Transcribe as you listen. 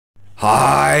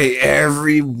Hi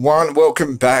everyone,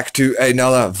 welcome back to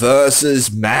another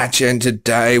versus match, and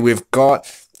today we've got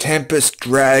Tempest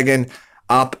Dragon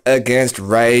up against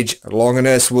Rage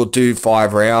Longinus. We'll do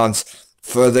 5 rounds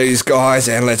for these guys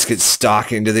and let's get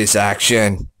stuck into this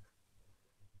action.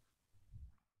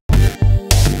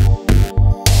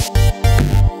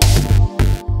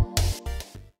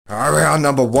 Alright, round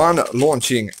number 1,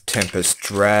 launching Tempest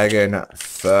Dragon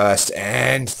first,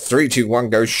 and 3, 2, 1,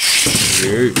 go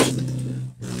shoot.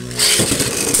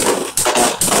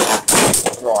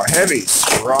 Oh, heavy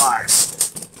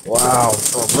strikes. Wow,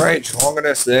 from Rage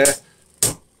Longinus there.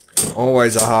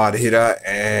 Always a hard hitter,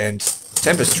 and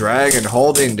Tempest Dragon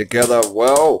holding together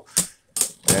well.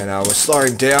 And we're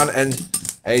slowing down, and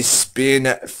a spin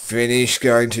finish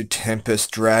going to Tempest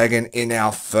Dragon in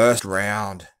our first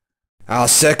round. Our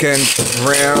second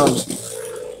round,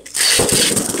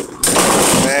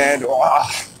 and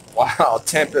wow,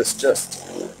 Tempest just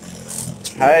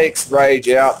takes Rage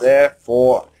out there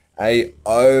for a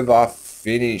over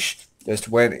finish. Just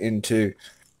went into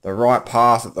the right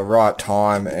path at the right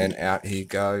time, and out he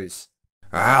goes.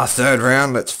 Our third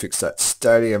round, let's fix that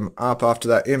stadium up after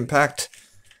that impact.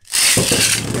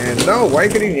 And no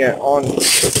awakening yet on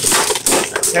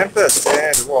Tempest,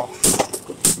 and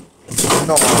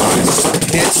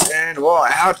nice hits, and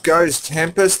out goes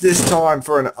Tempest this time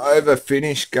for an over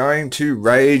finish going to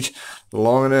Rage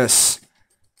Longinus.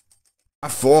 Our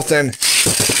fourth and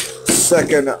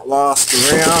second last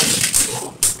round,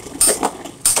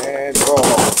 and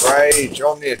Rage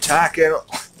on the attack and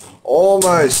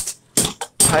almost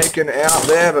taken out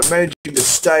there, but managing to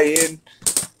stay in.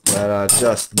 But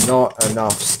just not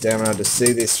enough stamina to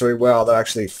see this through. Well, they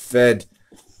actually fed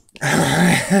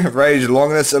Rage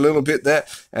Longinus a little bit there,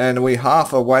 and we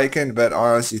half awakened, but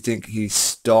I honestly think he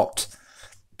stopped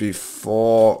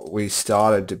before we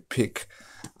started to pick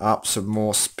up some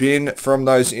more spin from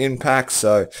those impacts.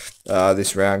 So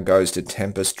this round goes to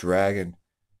Tempest Dragon.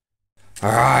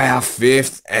 Alright, our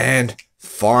fifth and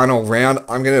final round.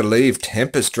 I'm going to leave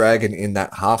Tempest Dragon in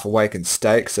that half awakened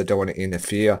state because I don't want to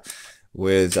interfere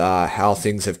with how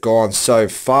things have gone so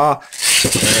far.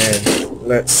 And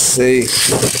let's see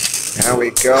how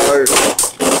we go.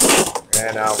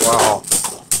 And wow,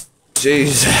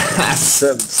 geez,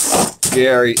 some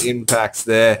scary impacts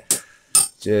there.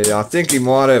 Gee, I think he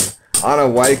might have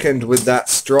unawakened with that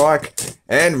strike,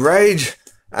 and Rage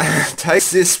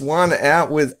takes this one out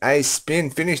with a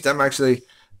spin finish. That actually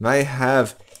may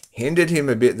have hindered him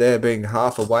a bit there, being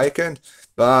half awakened,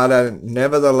 but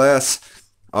nevertheless,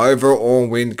 overall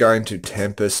win going to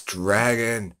Tempest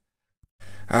Dragon.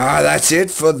 That's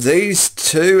it for these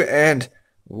two, and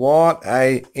what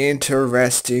a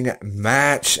interesting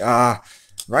match.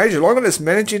 Rage Longinus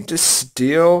managing to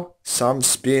steal some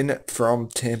spin from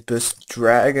Tempest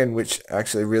Dragon, which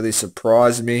actually really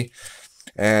surprised me,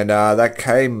 and that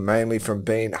came mainly from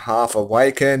being half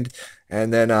awakened,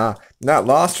 and then that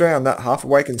last round, that half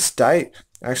awakened state,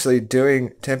 actually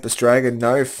doing Tempest Dragon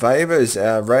no favors.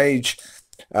 Rage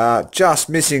just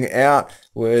missing out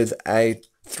with a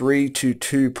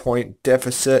 3-2 point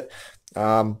deficit.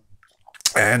 Yeah,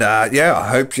 I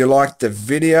hope you liked the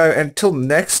video. Until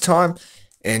next time,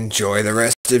 enjoy the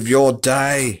rest of your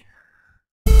day.